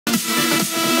Check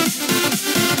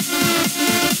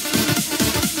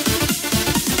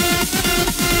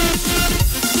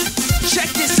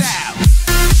this out.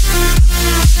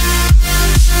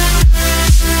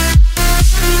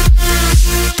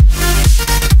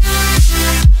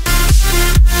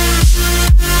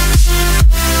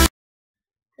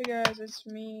 Hey guys, it's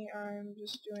me. I'm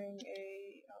just doing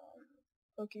a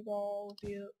Pokeball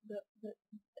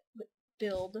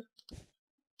build.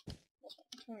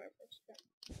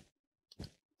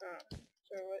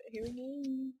 So here we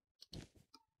go.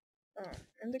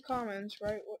 In the comments,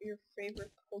 write what your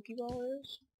favorite Pokeball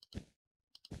is.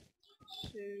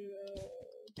 So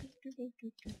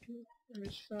I'm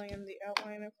just filling in the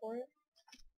outline for it.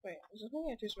 Wait, is this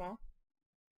making it too small?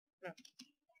 No.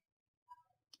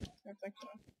 I don't think so.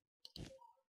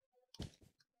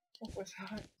 What was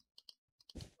that?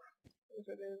 If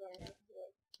it is, I'm gonna have to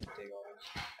like dig all this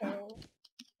out.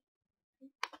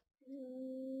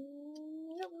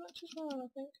 Nope, not too small, I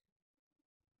don't think.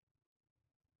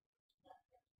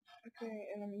 Okay,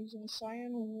 and I'm using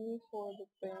cyan wool for the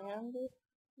band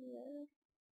here.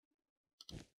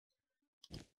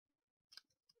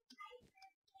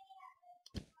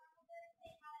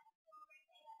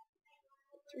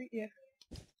 Yeah.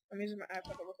 I'm using my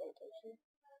iPad to look at the picture.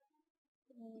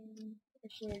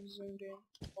 Actually, I zoomed in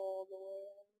all the way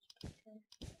on this picture.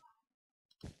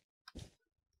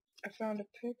 I found a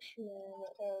picture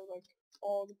that had like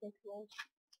all the Pokeballs.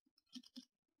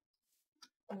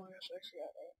 Oh my gosh, I actually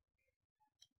got it.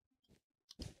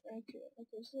 Okay, that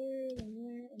goes there,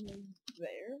 and then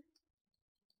there.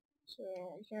 So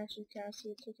you can actually kind of see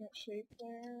it taking its shape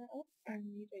there. Oh, I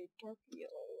need a dark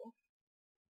yellow.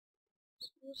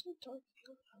 So what's a dark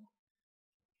yellow?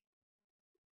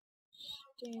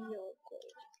 Stained yellow clay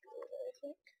is good, I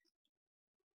think.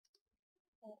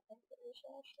 I'll put this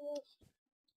off.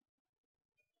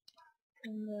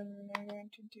 And then I'm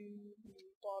going to do the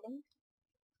bottom.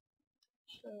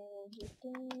 So just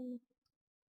down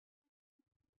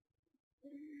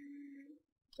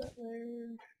that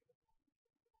there.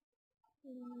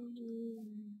 And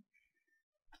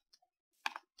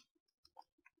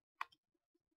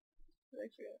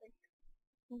actually I like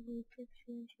over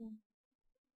pictures and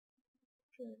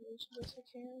try to do as best I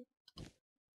can.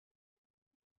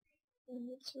 And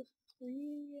it's a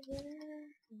 3 there.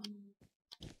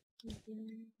 And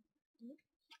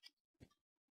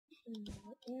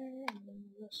right there, and then the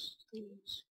rest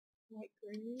is light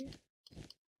gray.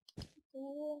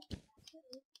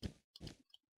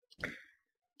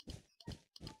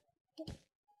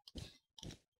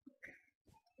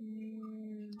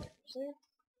 And there.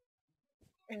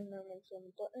 And then there's a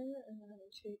button, and then I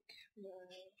take my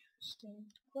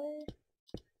stained clay.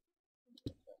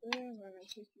 Put that there, and then I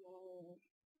take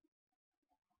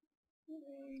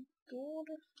my gold.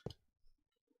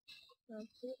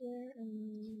 I'll put it there, and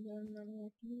then I'm going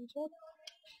to do the top.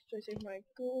 So I take my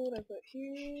gold, I put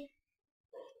here.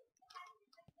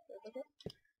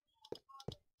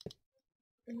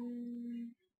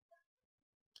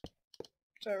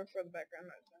 Sorry for the background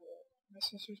noise. My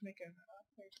sister's making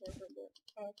things for her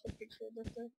cupcakes for her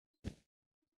birthday.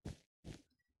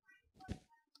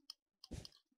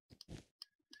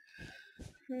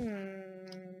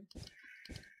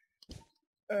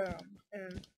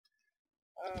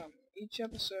 Each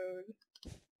episode,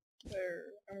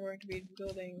 I'm going to be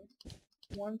building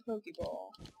one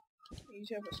Pokeball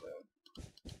each episode.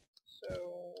 So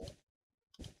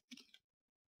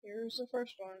here's the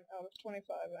first one out of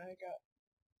 25, and I got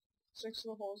 6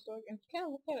 of the holes dug, and kind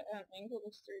of look at it at an angle,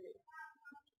 it's 3D.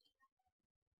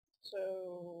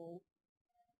 So,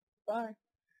 bye.